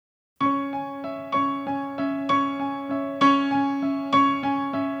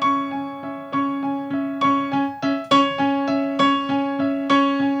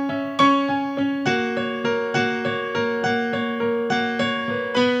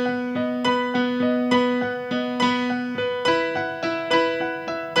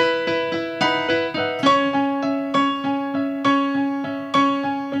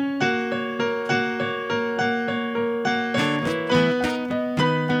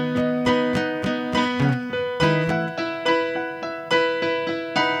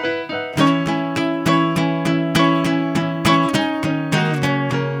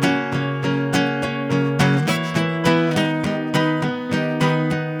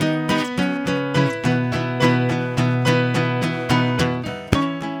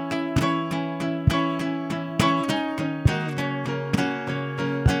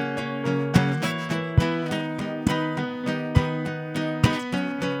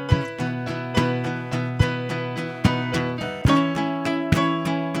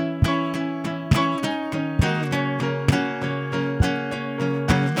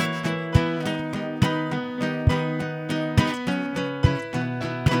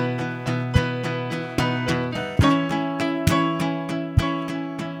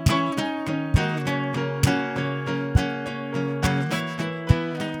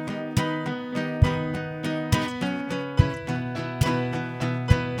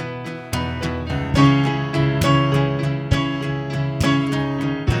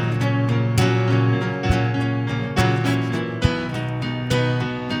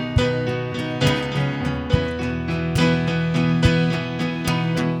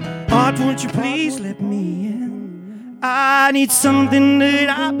God, won't you please let me in? I need something that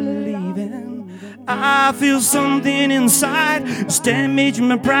I believe in. I feel something inside, it's damaging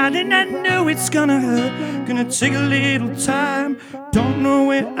my pride, and I know it's gonna hurt. Gonna take a little time, don't know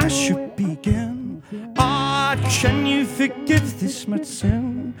where I should begin. Oh, can you forgive this much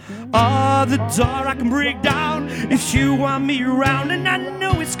sin? Oh, the door I can break down if you want me around, and I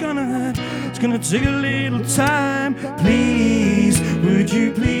know it's gonna hurt. It's gonna take a little time. Please, would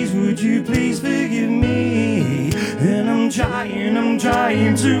you please forgive me? And I'm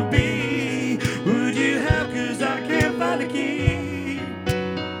trying to be. Would you help, 'cause I can't find the key?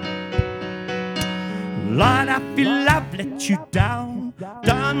 Lord, I feel I've let you down,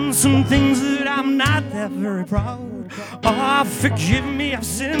 done some things that I'm not that very proud. Oh, forgive me, I've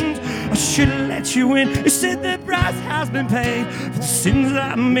sinned, I should've let you in. You said the price has been paid for the sins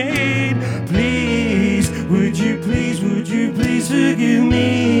I made. Please, would you please forgive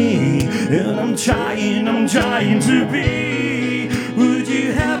me? And I'm trying to be. Would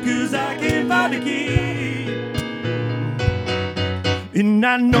you help, 'cause I can't find the key? And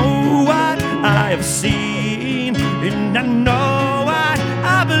I know what I have seen, and I know what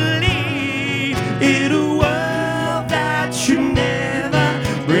I believe, in a world that should never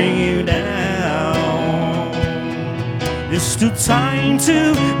bring you down. There's still time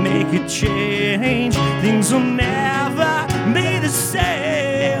to make a change, things will never be the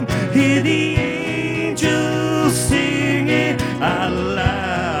same. Hear the angels singing out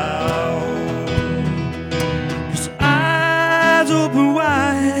loud. 'Cause eyes open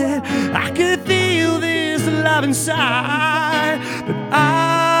wide, I could feel this love inside. But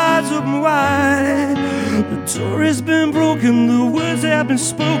eyes open wide, the door has been broken, the words have been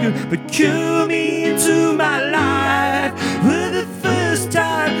spoken, but cue me into my life. For the first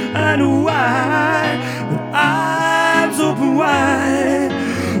time I know why. But eyes open wide,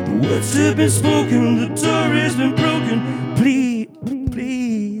 the words have been spoken, the door has been broken. Please,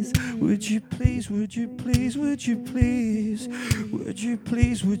 please, would you please, would you please, would you please, would you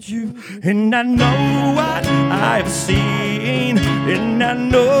please, would you? And I know what I've seen, and I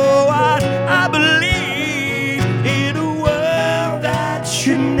know what I believe, in a world that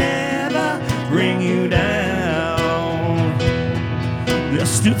should never bring you down. There's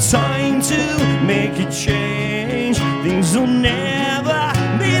still time to make a change, things will never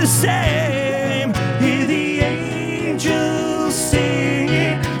be the same. Hear the angels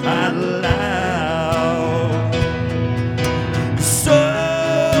singing out loud. So,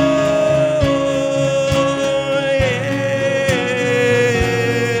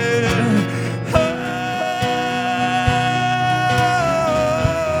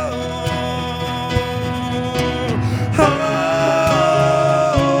 yeah. Oh,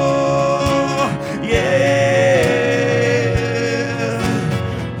 yeah.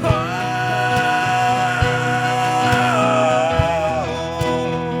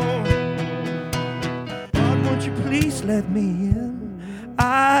 God, won't you please let me in?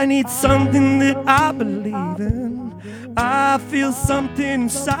 I need something that I believe in. I feel something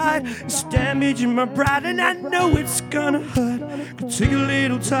inside, it's damaging my pride, and I know it's gonna hurt. Could take a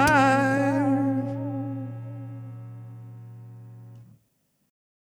little time.